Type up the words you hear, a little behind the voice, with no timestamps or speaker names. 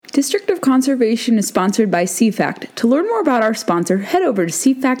District of Conservation is sponsored by CFACT. To learn more about our sponsor, head over to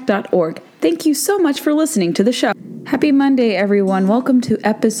cfact.org. Thank you so much for listening to the show. Happy Monday, everyone. Welcome to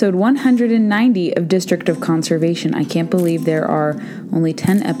episode 190 of District of Conservation. I can't believe there are only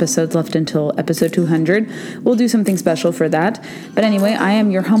 10 episodes left until episode 200. We'll do something special for that. But anyway, I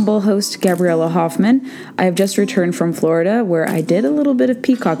am your humble host, Gabriella Hoffman. I have just returned from Florida, where I did a little bit of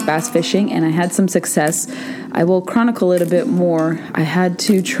peacock bass fishing, and I had some success. I will chronicle it a bit more. I had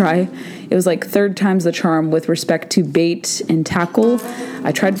to try, it was like third time's the charm with respect to bait and tackle.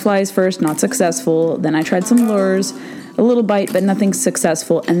 I tried flies first, not successful. Then I tried some lures, a little bite, but nothing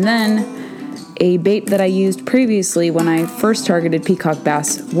successful. And then a bait that I used previously when I first targeted peacock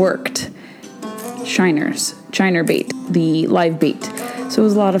bass worked. Shiner bait, the live bait. So it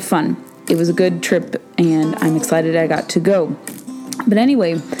was a lot of fun. It was a good trip, and I'm excited I got to go. But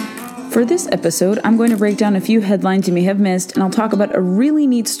anyway, for this episode, I'm going to break down a few headlines you may have missed, and I'll talk about a really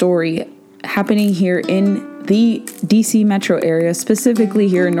neat story happening here in the DC metro area, specifically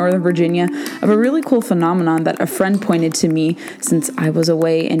here in Northern Virginia, of a really cool phenomenon that a friend pointed to me since I was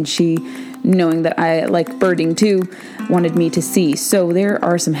away, and she, knowing that I like birding too, wanted me to see. So there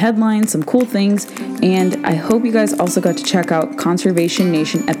are some headlines, some cool things, and I hope you guys also got to check out Conservation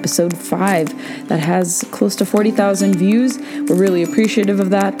Nation episode 5 that has close to 40,000 views. We're really appreciative of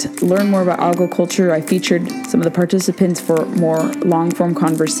that. Learn more about algoculture. I featured some of the participants for more long-form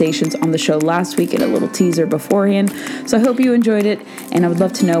conversations on the show last week and a little teaser beforehand. So I hope you enjoyed it, and I would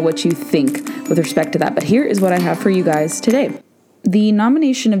love to know what you think with respect to that. But here is what I have for you guys today. The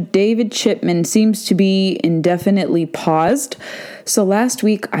nomination of David Chipman seems to be indefinitely paused. So last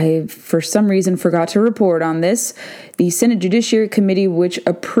week, I, for some reason, forgot to report on this. The Senate Judiciary Committee, which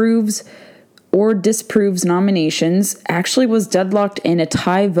approves or disapproves nominations, actually was deadlocked in a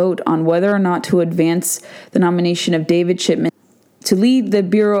tie vote on whether or not to advance the nomination of David Chipman to lead the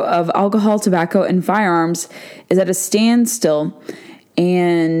Bureau of Alcohol, Tobacco, and Firearms is at a standstill.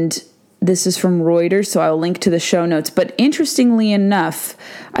 And this is from Reuters, so I'll link to the show notes. But interestingly enough,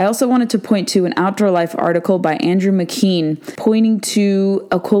 I also wanted to point to an Outdoor Life article by Andrew McKean pointing to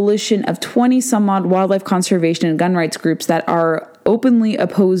a coalition of 20-some-odd wildlife conservation and gun rights groups that are openly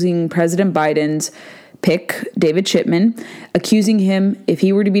opposing President Biden's pick, David Chipman, accusing him, if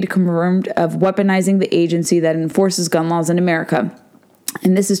he were to be confirmed, of weaponizing the agency that enforces gun laws in America.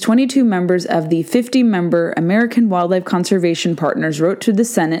 And this is 22 members of the 50-member American Wildlife Conservation Partners wrote to the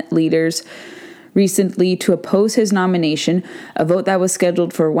Senate leaders recently to oppose his nomination, a vote that was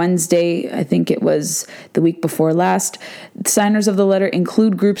scheduled for Wednesday. I think it was the week before last. The signers of the letter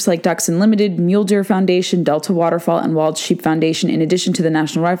include groups like Ducks Unlimited, Mule Deer Foundation, Delta Waterfowl, and Wild Sheep Foundation, in addition to the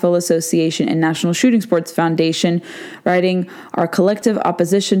National Rifle Association and National Shooting Sports Foundation, writing, "Our collective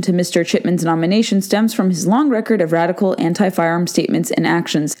opposition to Mr. Chipman's nomination stems from his long record of radical anti-firearm statements and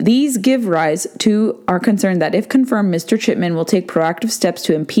actions. These give rise to our concern that if confirmed, Mr. Chipman will take proactive steps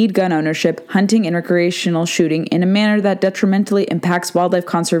to impede gun ownership, hunting, and recreational shooting in a manner that detrimentally impacts wildlife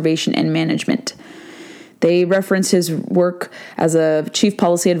conservation and management." They reference his work as a chief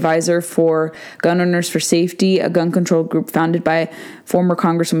policy advisor for Gun Owners for Safety, a gun control group founded by former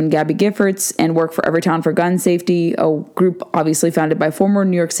Congresswoman Gabby Giffords, and work for Everytown for Gun Safety, a group obviously founded by former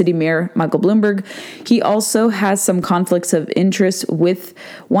New York City Mayor Michael Bloomberg. He also has some conflicts of interest with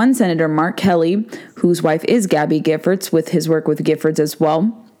one Senator, Mark Kelly, whose wife is Gabby Giffords, with his work with Giffords as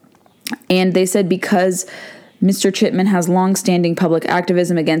well. And they said because Mr. Chipman has long-standing public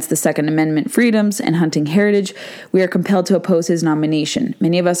activism against the Second Amendment freedoms and hunting heritage, we are compelled to oppose his nomination.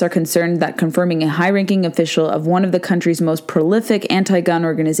 Many of us are concerned that confirming a high-ranking official of one of the country's most prolific anti-gun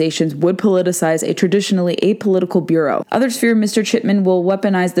organizations would politicize a traditionally apolitical bureau. Others fear Mr. Chipman will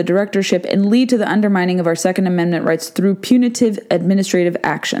weaponize the directorship and lead to the undermining of our Second Amendment rights through punitive administrative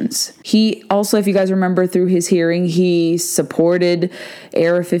actions. He also, if you guys remember through his hearing, he supported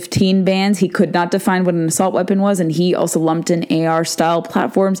AR-15 bans. He could not define what an assault weapon was, and he also lumped in AR-style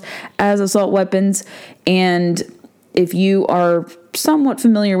platforms as assault weapons. And if you are somewhat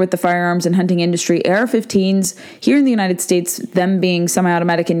familiar with the firearms and hunting industry, AR-15s here in the United States, them being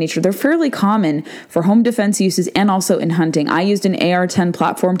semi-automatic in nature, they're fairly common for home defense uses and also in hunting. I used an AR-10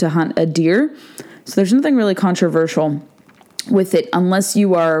 platform to hunt a deer, so there's nothing really controversial with it unless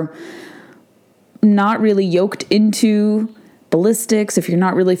you are not really yoked into ballistics, if you're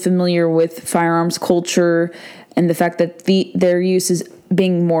not really familiar with firearms culture and the fact that their use is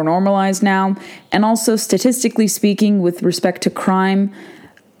being more normalized now. And also, statistically speaking, with respect to crime,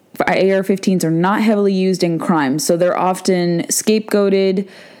 AR-15s are not heavily used in crime. So they're often scapegoated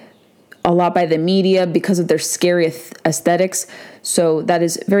a lot by the media because of their scary aesthetics. So that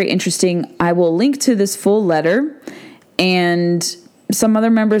is very interesting. I will link to this full letter, and some other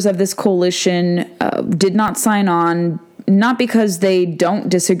members of this coalition did not sign on, not because they don't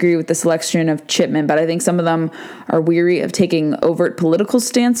disagree with the selection of Chipman, but I think some of them are weary of taking overt political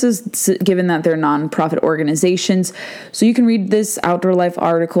stances, given that they're nonprofit organizations. So you can read this Outdoor Life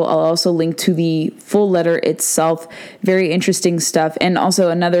article. I'll also link to the full letter itself. Very interesting stuff. And also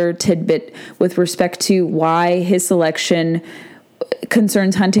another tidbit with respect to why his selection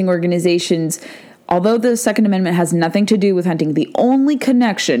concerns hunting organizations. Although the Second Amendment has nothing to do with hunting, the only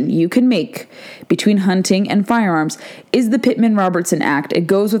connection you can make between hunting and firearms is the Pittman-Robertson Act. It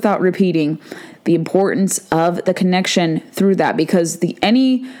goes without repeating the importance of the connection through that, because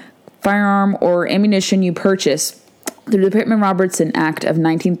any firearm or ammunition you purchase through the Pittman-Robertson Act of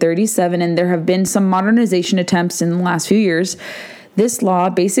 1937, and there have been some modernization attempts in the last few years, this law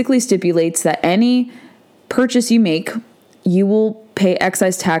basically stipulates that any purchase you make, you will pay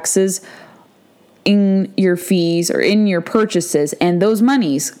excise taxes in your fees or in your purchases, and those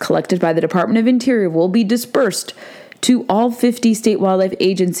monies collected by the Department of Interior will be dispersed to all 50 state wildlife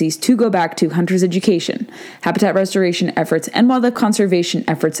agencies to go back to hunters education, habitat restoration efforts, and wildlife conservation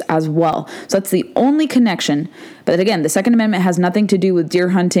efforts as well. So that's the only connection. But again, the Second Amendment has nothing to do with deer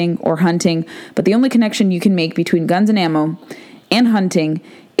hunting or hunting, but the only connection you can make between guns and ammo and hunting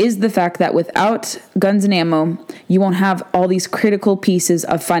is the fact that without guns and ammo, you won't have all these critical pieces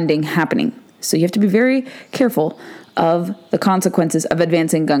of funding happening. So you have to be very careful of the consequences of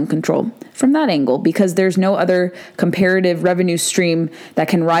advancing gun control from that angle, because there's no other comparative revenue stream that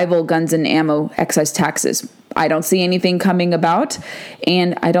can rival guns and ammo excise taxes. I don't see anything coming about,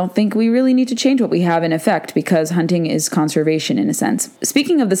 and I don't think we really need to change what we have in effect, because hunting is conservation in a sense.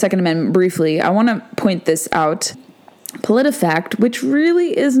 Speaking of the Second Amendment briefly, I want to point this out. PolitiFact, which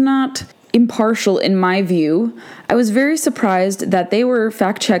really is not impartial in my view, I was very surprised that they were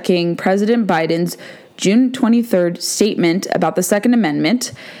fact-checking President Biden's June 23rd statement about the Second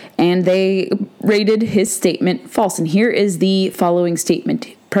Amendment, and they rated his statement false. And here is the following statement.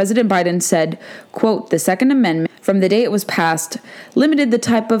 President Biden said, quote, "The Second Amendment, from the day it was passed, limited the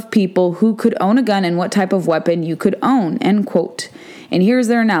type of people who could own a gun and what type of weapon you could own," end quote. And here's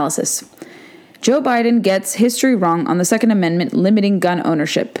their analysis. Joe Biden gets history wrong on the Second Amendment limiting gun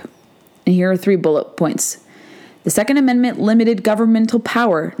ownership. And here are 3 bullet points. The Second Amendment limited governmental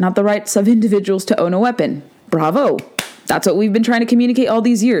power, not the rights of individuals to own a weapon. Bravo. That's what we've been trying to communicate all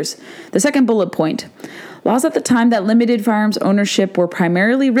these years. The second bullet point. Laws at the time that limited firearms ownership were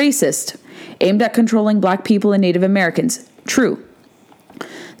primarily racist, aimed at controlling black people and Native Americans. True.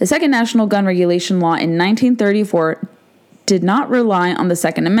 The second national gun regulation law in 1934 did not rely on the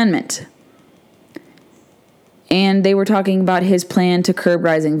Second Amendment. And they were talking about his plan to curb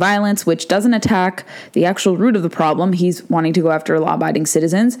rising violence, which doesn't attack the actual root of the problem. He's wanting to go after law-abiding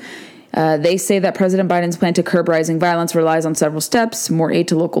citizens. They say that President Biden's plan to curb rising violence relies on several steps: more aid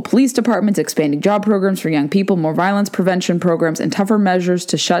to local police departments, expanding job programs for young people, more violence prevention programs, and tougher measures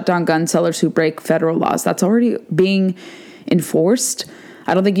to shut down gun sellers who break federal laws. That's already being enforced.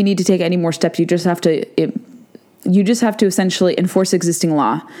 I don't think you need to take any more steps. You just have to essentially enforce existing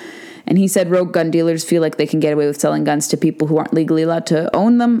law. And he said rogue gun dealers feel like they can get away with selling guns to people who aren't legally allowed to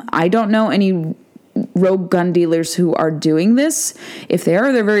own them. I don't know any rogue gun dealers who are doing this. If they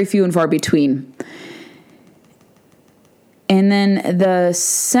are, they're very few and far between. And then the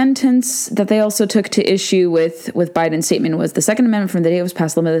sentence that they also took to issue with Biden's statement was, the Second Amendment from the day it was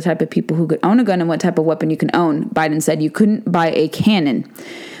passed limited the type of people who could own a gun and what type of weapon you can own. Biden said you couldn't buy a cannon.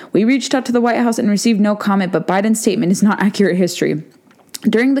 We reached out to the White House and received no comment, but Biden's statement is not accurate history.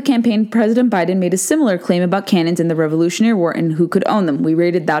 During the campaign, President Biden made a similar claim about cannons in the Revolutionary War and who could own them. We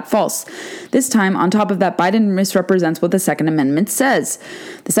rated that false. This time, on top of that, Biden misrepresents what the Second Amendment says.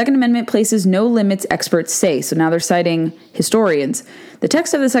 The Second Amendment places no limits, experts say. So now they're citing historians. The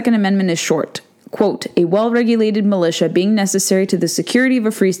text of the Second Amendment is short. Quote, "A well-regulated militia being necessary to the security of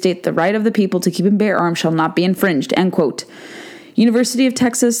a free state, the right of the people to keep and bear arms shall not be infringed," end quote. University of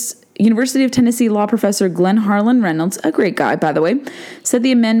Tennessee law professor Glenn Harlan Reynolds, a great guy, by the way, said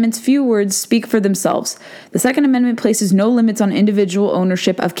the amendment's few words speak for themselves. The Second Amendment places no limits on individual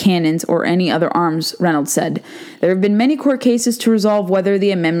ownership of cannons or any other arms, Reynolds said. There have been many court cases to resolve whether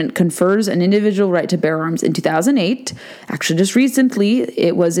the amendment confers an individual right to bear arms. In 2008, actually just recently,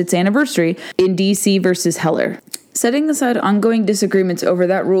 it was its anniversary, in D.C. versus Heller. Setting aside ongoing disagreements over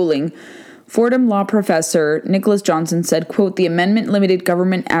that ruling, Fordham law professor Nicholas Johnson said, quote, "The amendment limited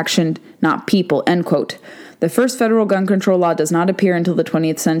government action, not people," end quote. The first federal gun control law does not appear until the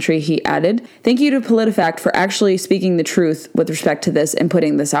 20th century, he added. Thank you to PolitiFact for actually speaking the truth with respect to this and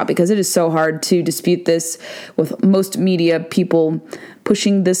putting this out, because it is so hard to dispute this with most media people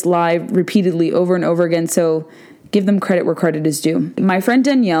pushing this lie repeatedly over and over again. So give them credit where credit is due. My friend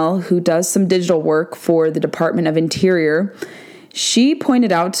Danielle, who does some digital work for the Department of Interior, she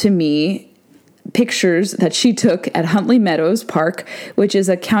pointed out to me pictures that she took at Huntley Meadows Park, which is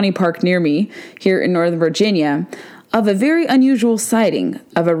a county park near me here in Northern Virginia, of a very unusual sighting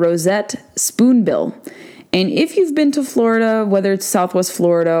of a rosette spoonbill. And if you've been to Florida, whether it's Southwest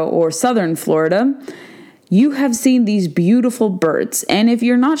Florida or Southern Florida, you have seen these beautiful birds. And if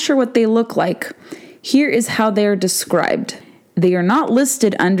you're not sure what they look like, here is how they're described. They are not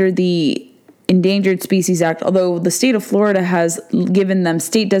listed under the Endangered Species Act, although the state of Florida has given them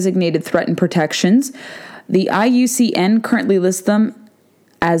state-designated threatened protections. The IUCN currently lists them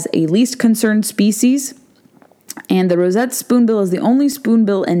as a least concerned species. And the rosette spoonbill is the only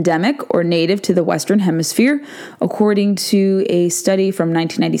spoonbill endemic or native to the Western Hemisphere. According to a study from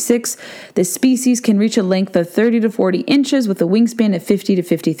 1996, this species can reach a length of 30 to 40 inches with a wingspan of 50 to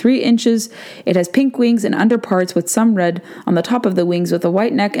 53 inches. It has pink wings and underparts with some red on the top of the wings, with a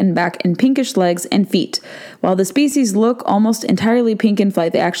white neck and back and pinkish legs and feet. While the species look almost entirely pink in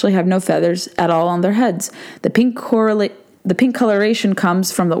flight, they actually have no feathers at all on their heads. The pink coloration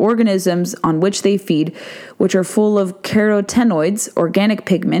comes from the organisms on which they feed, which are full of carotenoids, organic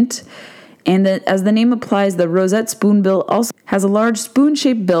pigment. And as the name implies, the rosette spoonbill also has a large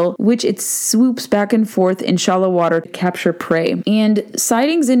spoon-shaped bill, which it swoops back and forth in shallow water to capture prey. And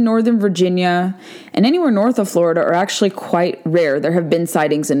sightings in Northern Virginia and anywhere north of Florida are actually quite rare. There have been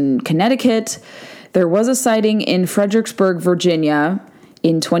sightings in Connecticut. There was a sighting in Fredericksburg, Virginia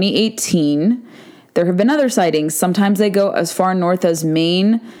in 2018. There have been other sightings. Sometimes they go as far north as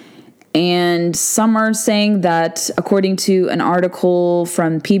Maine, and some are saying that, according to an article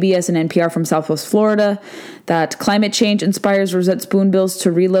from PBS and NPR from Southwest Florida, that climate change inspires rosette spoonbills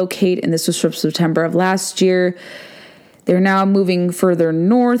to relocate, and this was from September of last year. They're now moving further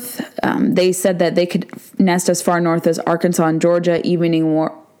north. They said that they could nest as far north as Arkansas and Georgia,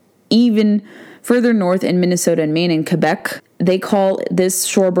 even further north in Minnesota and Maine and Quebec. They call this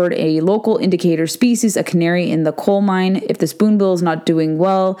shorebird a local indicator species, a canary in the coal mine. If the spoonbill is not doing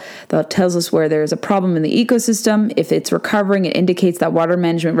well, that tells us where there is a problem in the ecosystem. If it's recovering, it indicates that water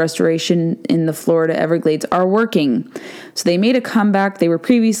management restoration in the Florida Everglades are working. So they made a comeback. They were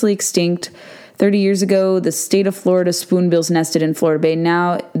previously extinct. 30 years ago, the state of Florida spoonbills nested in Florida Bay.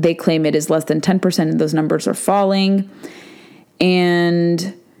 Now they claim it is less than 10%, and those numbers are falling.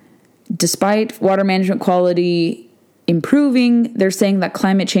 And despite water management quality improving, they're saying that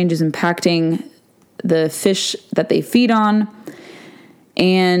climate change is impacting the fish that they feed on.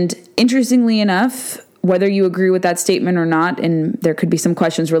 And interestingly enough, whether you agree with that statement or not, and there could be some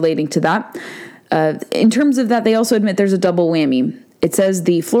questions relating to that, in terms of that, they also admit there's a double whammy. It says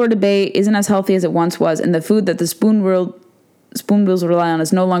the Florida Bay isn't as healthy as it once was, and the food that the spoonbills rely on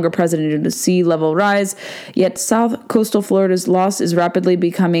is no longer present due to sea level rise, yet South Coastal Florida's loss is rapidly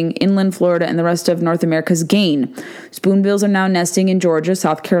becoming inland Florida and the rest of North America's gain. Spoonbills are now nesting in Georgia,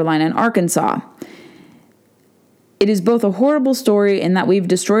 South Carolina, and Arkansas. It is both a horrible story in that we've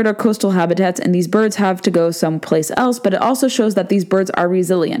destroyed our coastal habitats and these birds have to go someplace else, but it also shows that these birds are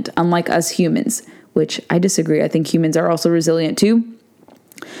resilient, unlike us humans, which I disagree. I think humans are also resilient too.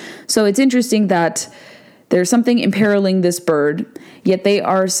 So it's interesting that there's something imperiling this bird, yet they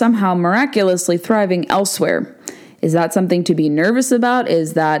are somehow miraculously thriving elsewhere. Is that something to be nervous about?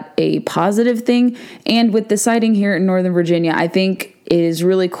 Is that a positive thing? And with the sighting here in Northern Virginia, I think it is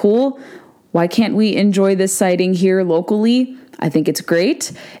really cool. Why can't we enjoy this sighting here locally? I think it's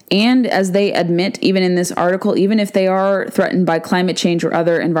great. And as they admit, even in this article, even if they are threatened by climate change or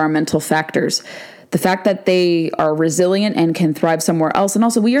other environmental factors, the fact that they are resilient and can thrive somewhere else. And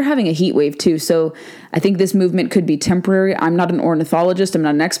also, we are having a heat wave too. So I think this movement could be temporary. I'm not an ornithologist. I'm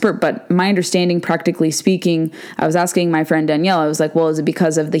not an expert. But my understanding, practically speaking, I was asking my friend Danielle, I was like, well, is it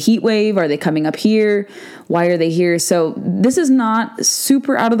because of the heat wave? Are they coming up here? Why are they here? So this is not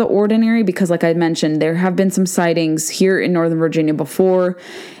super out of the ordinary because, like I mentioned, there have been some sightings here in Northern Virginia before.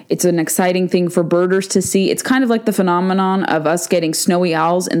 It's an exciting thing for birders to see. It's kind of like the phenomenon of us getting snowy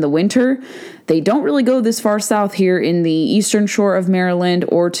owls in the winter. They don't really go this far south here in the eastern shore of Maryland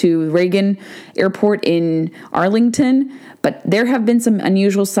or to Reagan Airport in Arlington, but there have been some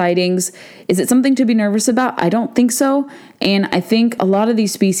unusual sightings. Is it something to be nervous about? I don't think so. And I think a lot of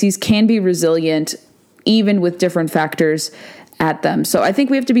these species can be resilient even with different factors at them. So I think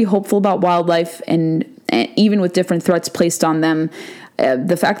we have to be hopeful about wildlife and even with different threats placed on them.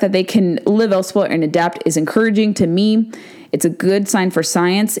 The fact that they can live elsewhere and adapt is encouraging to me. It's a good sign for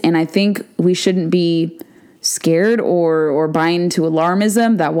science, and I think we shouldn't be scared or buy into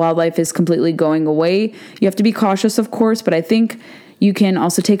alarmism that wildlife is completely going away. You have to be cautious, of course, but I think You can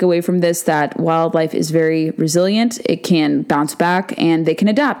also take away from this that wildlife is very resilient. It can bounce back and they can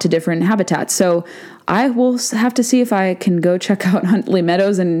adapt to different habitats. So I will have to see if I can go check out Huntley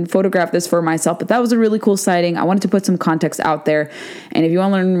Meadows and photograph this for myself. But that was a really cool sighting. I wanted to put some context out there. And if you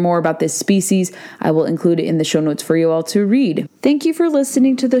want to learn more about this species, I will include it in the show notes for you all to read. Thank you for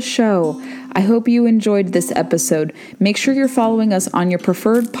listening to the show. I hope you enjoyed this episode. Make sure you're following us on your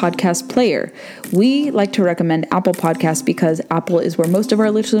preferred podcast player. We like to recommend Apple Podcasts because Apple is where most of our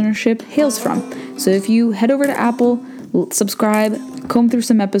listenership hails from. So if you head over to Apple, subscribe, comb through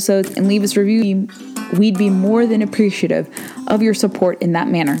some episodes, and leave us a review, we'd be more than appreciative of your support in that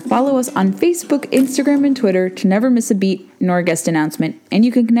manner. Follow us on Facebook, Instagram, and Twitter to never miss a beat nor a guest announcement. And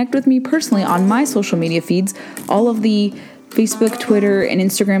you can connect with me personally on my social media feeds. All of the Facebook, Twitter, and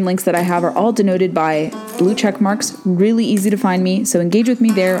Instagram links that I have are all denoted by blue check marks. Really easy to find me, so engage with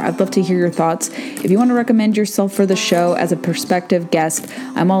me there. I'd love to hear your thoughts. If you want to recommend yourself for the show as a prospective guest,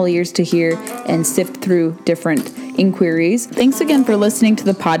 I'm all ears to hear and sift through different inquiries. Thanks again for listening to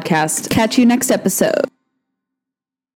the podcast. Catch you next episode.